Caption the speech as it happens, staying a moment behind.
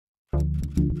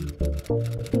Hi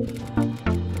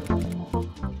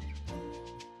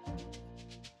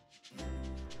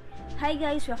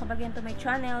guys! Welcome again to my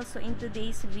channel. So in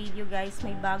today's video guys,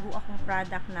 may bago akong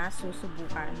product na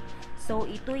susubukan. So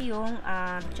ito yung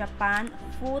Japan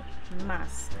Foot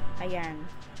Mask. Ayan.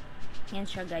 Yan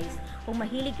siya guys. Kung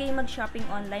mahilig kayo mag-shopping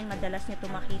online, madalas nyo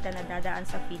ito makita na dadaan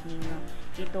sa feed ninyo.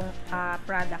 Itong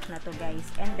product na to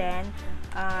guys. And then,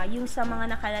 yung sa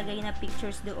mga nakalagay na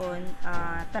pictures doon,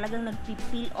 talagang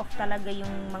nag-peel off talaga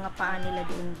yung mga paa nila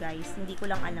doon guys. Hindi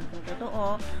ko lang alam kung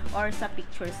totoo or sa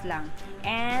pictures lang.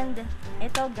 And,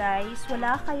 ito guys,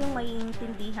 wala kayong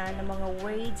maiintindihan ng mga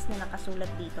words na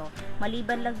nakasulat dito.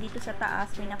 Maliban lang dito sa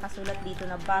taas, may nakasulat dito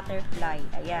na butterfly.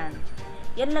 Ayan.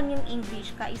 Yan lang yung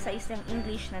English, kaisa-isang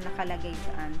English na nakalagay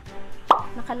dyan.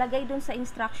 Nakalagay dun sa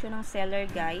instruction ng seller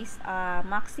guys,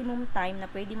 maximum time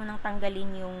na pwede mo nang tanggalin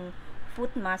yung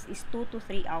foot mask is 2 to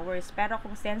 3 hours. Pero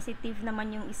kung sensitive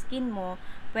naman yung skin mo,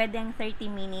 pwedeng 30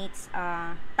 minutes,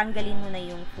 tanggalin mo na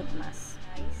yung foot mask.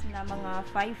 Guys, na mga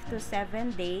 5 to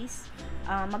 7 days,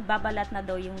 magbabalat na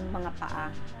daw yung mga paa.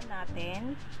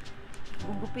 Natin,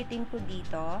 gugupitin ko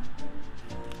dito.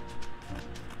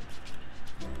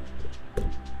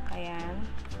 Ayan.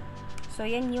 So,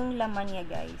 yan yung laman niya,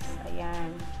 guys.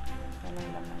 Ayan. Yan ang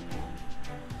laman niya.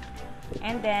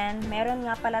 And then, meron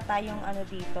nga pala tayong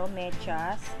dito,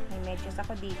 medyas. May medyas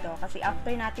ako dito. Kasi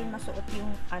after natin masuot yung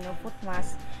foot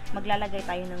mask, maglalagay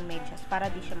tayo ng medyas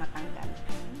para di siya matanggal.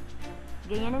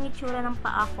 Ganyan ang itsura ng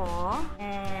paa ko.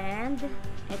 And,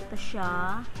 ito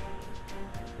siya.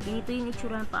 Ganito yung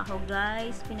itsura ng paa ko,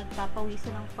 guys.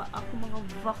 Pinagpapawisan ng paa ko, mga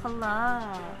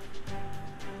bakla.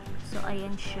 So,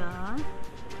 ayan siya.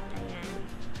 Ayan.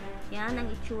 Yan ang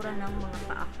itsura ng mga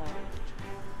paa ko.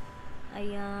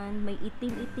 Ayan. May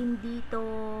itim-itim dito.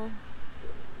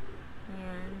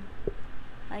 Ayan.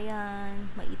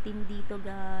 Ayan. May itim dito,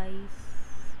 guys.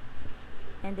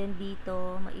 And then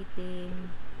dito, maitim.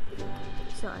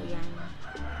 So, ayan.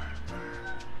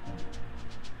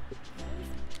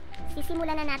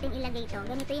 Sisimulan na natin ilagay ito.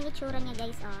 Ganito yung itsura niya,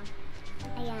 guys, oh.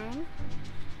 Ayan.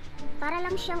 Para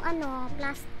lang siyang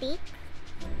plastic.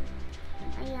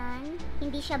 Ayan,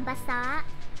 hindi siya basa.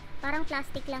 Parang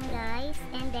plastic lang guys.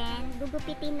 And then,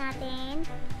 gugupitin natin.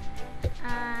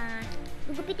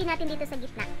 Gugupitin natin dito sa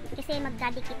gitna. Kasi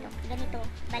magdadikit ito. Ganito.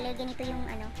 Bale, ganito yung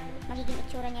magiging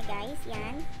itsura niya guys.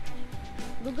 Yan.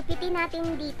 Gugupitin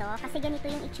natin dito. Kasi ganito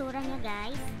yung itsura niya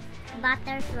guys.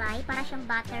 Butterfly. Para siyang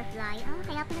butterfly.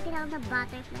 Kaya pala tinawag na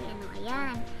butterfly.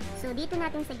 Ayan. So, dito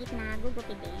natin sa gitna,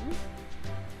 gugupitin.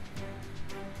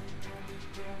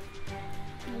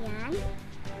 Ayan.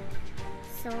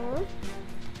 So,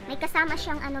 may kasama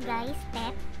siyang guys,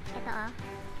 tape. Ito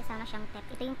kasama siyang tape.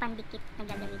 Ito yung pandikit na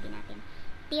gagamitin natin.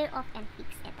 Tear off and fix.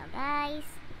 Ito guys.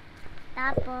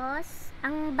 Tapos,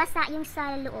 ang basa yung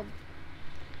sa loob.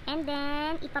 And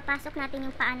then, ipapasok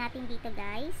natin yung paa natin dito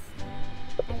guys.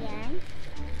 Ayan.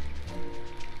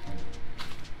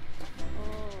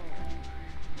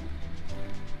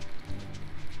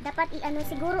 Dapat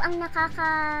siguro ang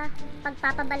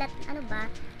pagpapabalat,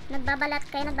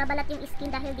 nagbabalat yung skin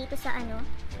dahil dito sa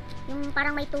yung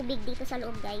parang may tubig dito sa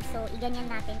loob guys. So, iganyan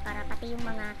natin para pati yung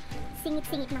mga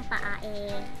singit-singit ng paa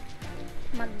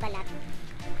magbalat.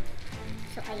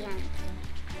 So, ayan.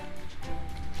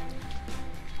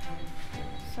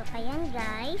 So, ayan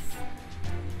guys.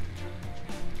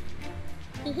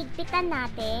 Ihigpitan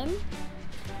natin.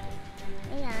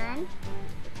 Ayan.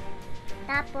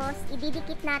 Tapos,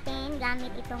 ididikit natin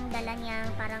gamit itong dala niyang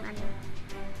parang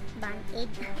band-aid.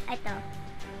 Ito.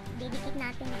 Didikit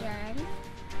natin dyan.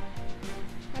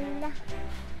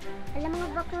 Hala mga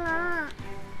bakla.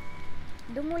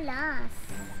 Dumulas.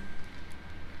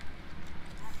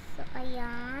 So,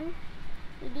 ayan.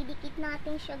 Ididikit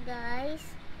natin siya, guys.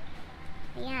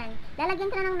 Ayan.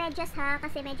 Lalagyan ko na ng medyas, ha.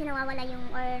 Kasi medyo nawawala yung,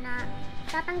 or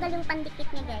tatanggal yung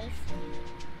pandikit niya, guys.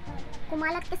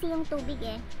 Kumalat kasi yung tubig,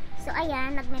 So,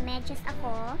 ayan, nagme-medyas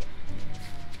ako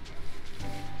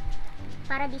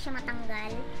para di siya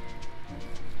matanggal.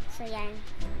 So, yan.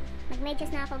 Nag-medyas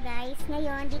na ako, guys.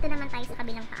 Ngayon, dito naman tayo sa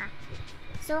kabilang paa.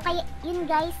 So, kaya, yun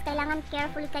guys, kailangan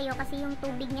careful kayo kasi yung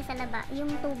tubig niya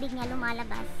yung tubig niya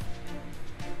lumalabas.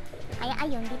 Kaya,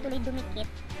 ayun, di tuloy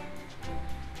dumikit.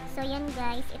 So, yan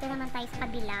guys. Ito naman tayo sa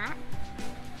kabila.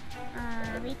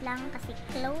 Wait lang, kasi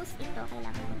close ito.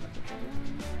 Kailangan ko ito.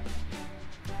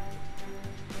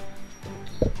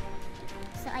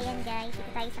 So, ayan guys,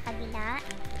 ito tayo sa kabila.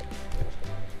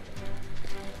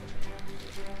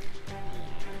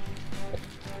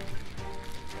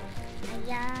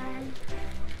 Ayan.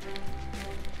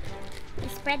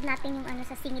 I-spread natin yung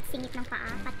sa singit-singit ng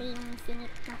paa, pati yung singit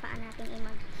ng paa natin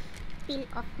peel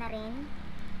off na rin.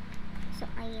 So,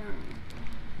 ayun.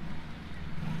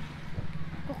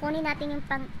 Kukunin natin yung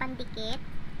pandikit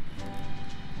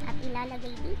at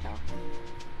ilalagay dito.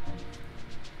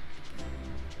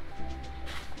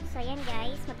 So, ayan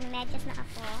guys. Magme-medyas na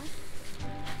ako.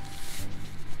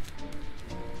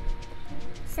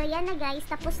 So, yan na guys.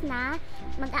 Tapos na.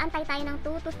 Mag-aantay tayo ng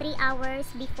 2 to 3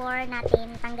 hours before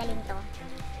natin tanggalin to.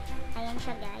 Ayan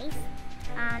siya guys.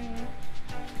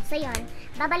 So, yun.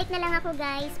 Babalik na lang ako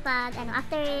guys pag,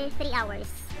 after 3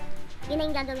 hours. Yun na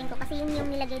yung gagawin ko. Kasi yun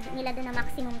yung nilagay nila doon na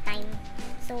maximum time.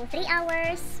 So, 3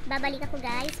 hours. Babalik ako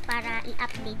guys para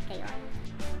i-update kayo.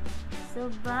 So,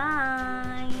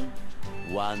 bye!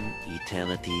 1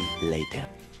 eternity later.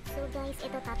 So guys,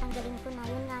 ito tatanggalin ko na.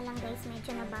 Yun nga lang guys,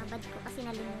 medyo nababad ko kasi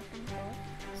nalimutan ko.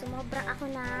 Sumobra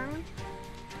ako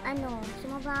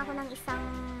ng isang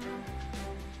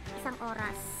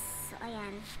oras. So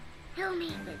ayan. Oh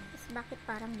my goodness, bakit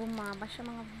parang bumaba siya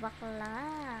mga bakla?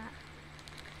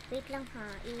 Wait lang ha,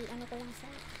 ko lang sa...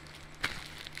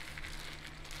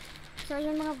 So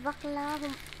ayan mga bakla,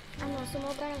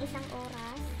 sumobra ng isang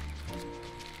oras.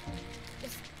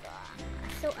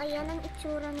 So, ayan ang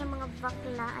itsura niya mga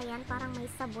bakla. Ayan, parang may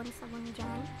sabon-sabon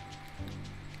dyan.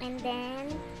 And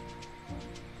then,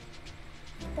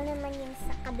 ito naman yung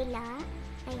sa kabila.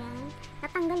 Ayan.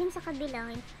 Natanggal yung sa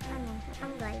kabila.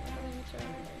 Natanggal. Ito na yung itsura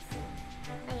guys.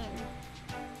 Ayan.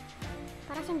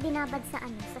 Parang siyang binabad sa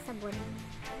sa sabon.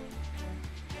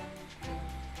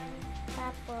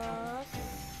 Tapos,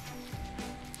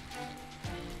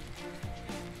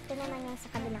 ito naman yung sa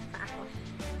kabilang paa ko.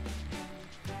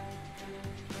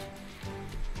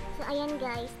 So, ayan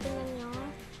guys, tingnan nyo.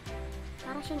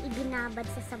 Parang siyang ibinabad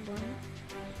sa sabon.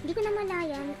 Hindi ko na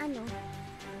malayan,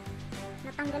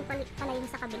 natanggal pala yung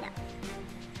sa kabila.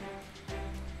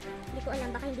 Hindi ko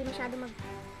alam, baka hindi masyado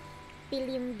mag-peel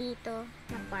yung dito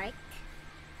na part.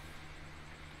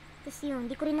 Tapos yun,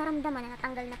 hindi ko rin naramdaman na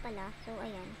natanggal na pala. So,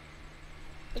 ayan.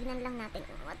 Tignan lang natin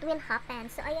what will happen.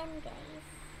 So, ayan guys.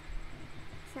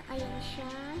 So, ayan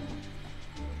siya.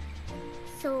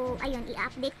 So, ayun,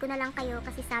 i-update ko na lang kayo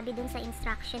kasi sabi dun sa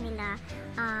instruction nila,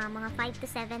 mga 5 to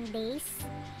 7 days,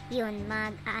 yun,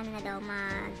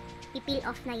 i-peel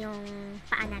off na yung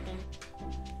paa natin.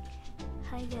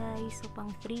 Hi guys, so pang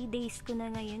 3 days ko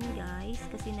na ngayon guys,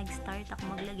 kasi nag-start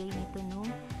ako maglagay nito nung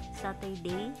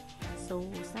Saturday. So,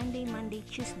 Sunday, Monday,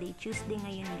 Tuesday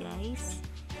ngayon guys.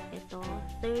 Ito,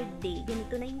 3rd day.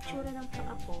 Ganito na yung tsura ng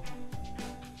paa ko.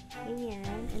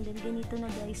 Ganyan. And then, ganito na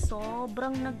guys.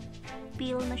 Sobrang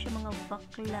nag-peel na siya mga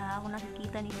bakla. Kung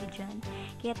nakikita nito dyan.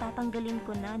 Kaya tatanggalin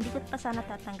ko na. Hindi ko pa sana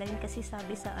tatanggalin kasi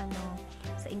sabi sa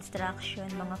sa instruction,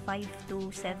 mga 5 to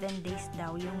 7 days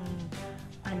daw yung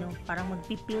parang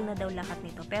magpipil na daw lahat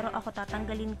nito. Pero ako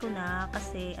tatanggalin ko na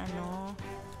kasi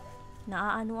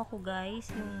naaano ako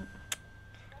guys. Yung,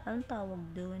 anong tawag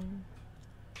dun?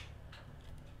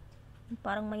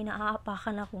 Parang may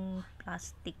naaapakan akong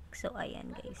plastic. So,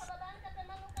 ayan guys.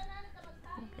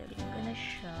 Galing ko na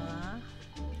siya.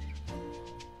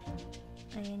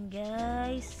 Ayan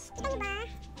guys. Ito ba?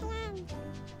 Ayan.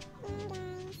 Ayan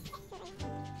guys.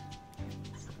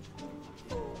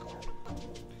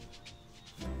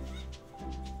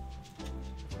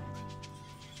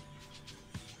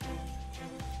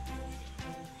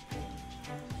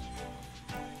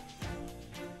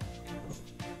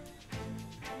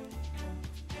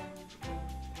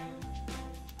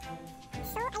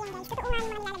 Totoo nga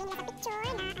yung mga nilalagay nila sa picture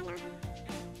na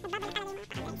nagbabalak talaga yung mga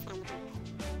paa guys.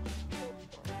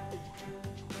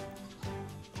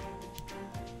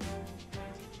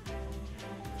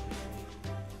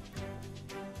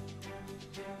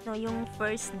 No, yung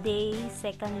first day,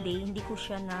 second day, hindi ko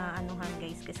siya na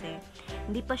guys kasi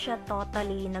hindi pa siya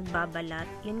totally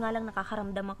nagbabalat. Yun nga lang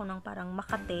nakakaramdam ako ng parang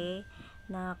makate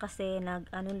na kasi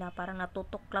parang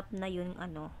natutuklap na yung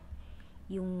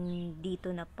yung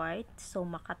dito na part. So,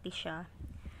 makati siya.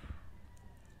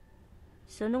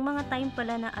 So, nung mga time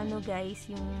pala na guys,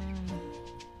 yung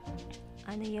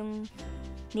yung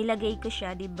nilagay ko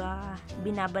siya, 'di ba?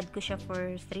 Binabad ko siya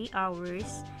for 3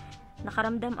 hours.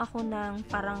 Nakaramdam ako ng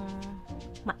parang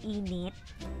mainit.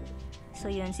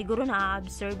 So, yun. Siguro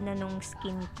na-absorb na nung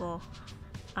skin ko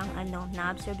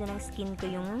na-absorb na ng skin ko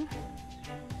yung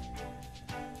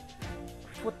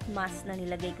foot mask na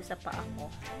nilagay ko sa paa ko.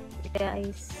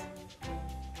 Guys,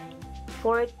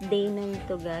 4th day na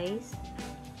nito guys.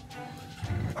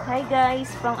 Hi guys,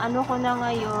 pang ko na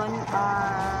ngayon,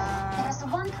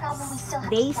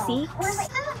 day 6.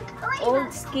 Old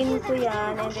skin ko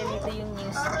yan, and then ito yung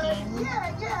new skin.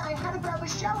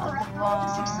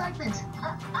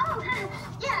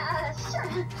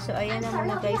 So, ayan na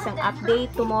muna guys, ang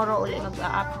update. Tomorrow ulit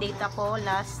mag-update ako.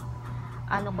 Last,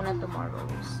 ano ko na tomorrow.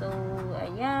 So,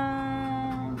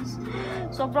 ayan.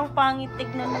 Sobrang pangit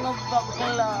tignan mga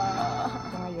bakla.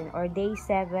 So, ngayon, or day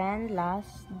 7,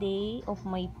 last day of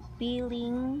my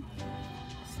peeling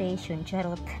session.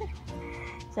 Charot.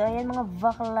 So, ayan mga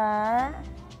bakla.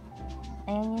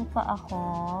 Ayan yung pa ako.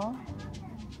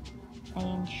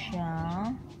 Ayan siya.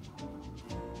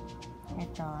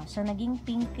 Ito. So, naging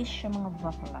pinkish siya mga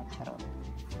bakla. Charot.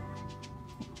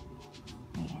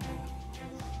 Ayan.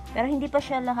 Pero hindi pa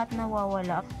siya lahat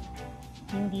nawawala.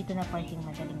 Yung dito na parting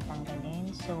madaling tanggalin.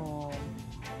 So,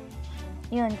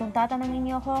 yun. Kung tatanungin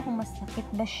niyo ako kung masakit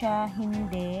ba siya,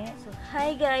 hindi. So,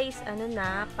 hi guys! Ano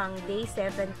na, pang day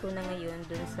 7 ko na ngayon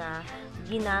dun sa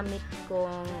ginamit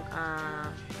kong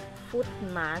foot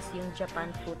mask, yung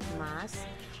Japan foot mask.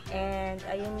 And,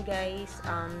 ayun guys,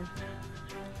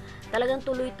 talagang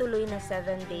tuloy-tuloy na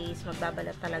 7 days,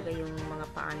 magbabalat talaga yung mga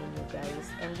paa ninyo guys.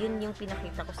 And yun yung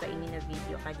pinakita ko sa inyo na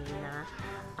video kanina.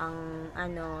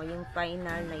 Yung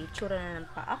final na itsura na ng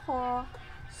paa ko.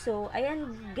 So,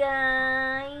 ayan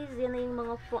guys, yan na yung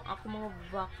mga mga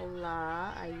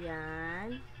bakla.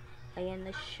 Ayan. Ayan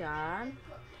na siya.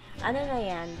 Ano na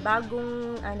yan?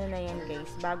 Bagong, na yan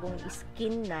guys, bagong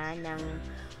skin na ng,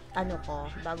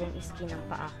 bagong skin ng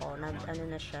paa ko. Na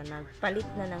siya, nagpalit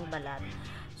na ng balat.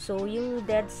 So, yung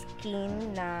dead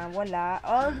skin na wala,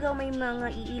 although may mga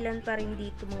iilan pa rin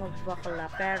dito mga bakla,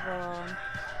 pero,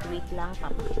 wait lang,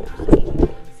 papakita ko sa inyo.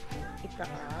 Ito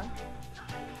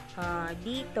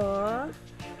dito,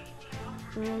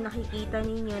 kung nakikita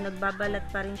ninyo, nagbabalat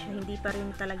pa rin siya, hindi pa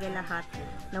rin talaga lahat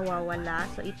nawawala.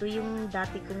 So, ito yung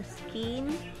dati kong skin,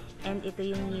 and ito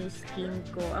yung new skin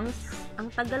ko. Ang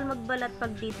tagal magbalat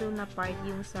pag dito na part,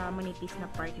 yung sa manipis na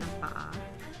part ng paa.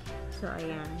 So,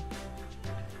 ayan.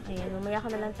 Ayan, mamaya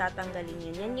ko na lang tatanggalin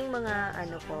yun. Yan yung mga,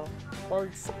 ko, old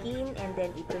skin, and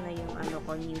then ito na yung,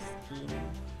 new skin.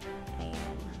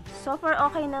 Ayan. So far,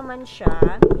 okay naman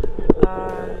siya.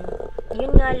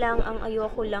 Yun nga lang, ang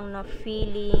ayoko lang na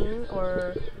feeling,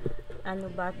 or,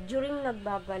 during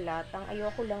nagbabalat, ang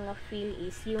ayoko lang na feel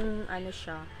is, yung,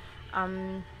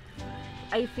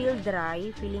 I feel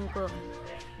dry. Feeling ko,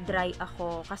 dry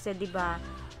ako. Kasi, diba,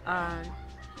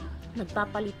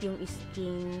 nagpapalit yung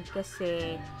skin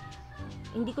kasi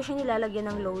hindi ko siya nilalagyan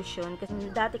ng lotion kasi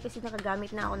dati kasi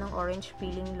nakagamit na ako ng orange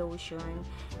peeling lotion,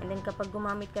 and then kapag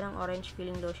gumamit ka ng orange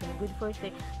peeling lotion, good for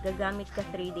gagamit ka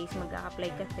 3 days,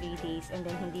 mag-a-apply ka 3 days, and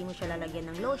then hindi mo siya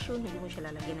lalagyan ng lotion, hindi mo siya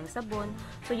lalagyan ng sabon.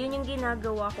 So yun yung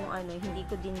ginagawa kong hindi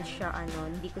ko din siya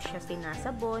hindi ko siya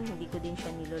sinasabon, hindi ko din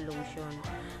siya nilo-lotion.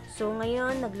 So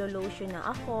ngayon naglo-lotion na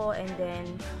ako, and then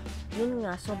yun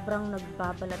nga, sobrang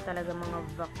nagbabalat talaga mga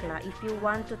bakla. If you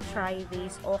want to try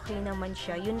this, okay naman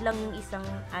siya. Yun lang yung isang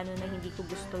na hindi ko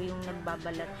gusto, yung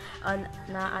nagbabalat.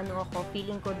 Ako,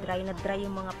 feeling ko dry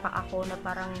yung mga paa ko, na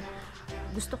parang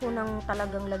gusto ko nang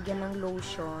talagang lagyan ng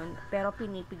lotion, pero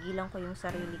pinipigilan ko yung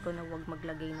sarili ko na wag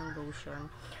maglagay ng lotion.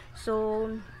 So,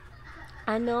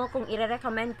 kung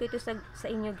i-recommend ko ito sa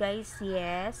inyo guys,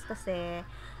 yes, kasi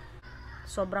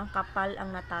sobrang kapal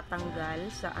ang natatanggal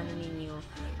sa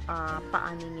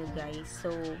paa ninyo guys.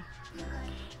 So,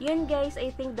 yun guys,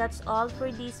 I think that's all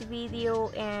for this video,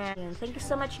 and thank you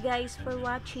so much guys for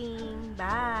watching.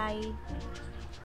 Bye!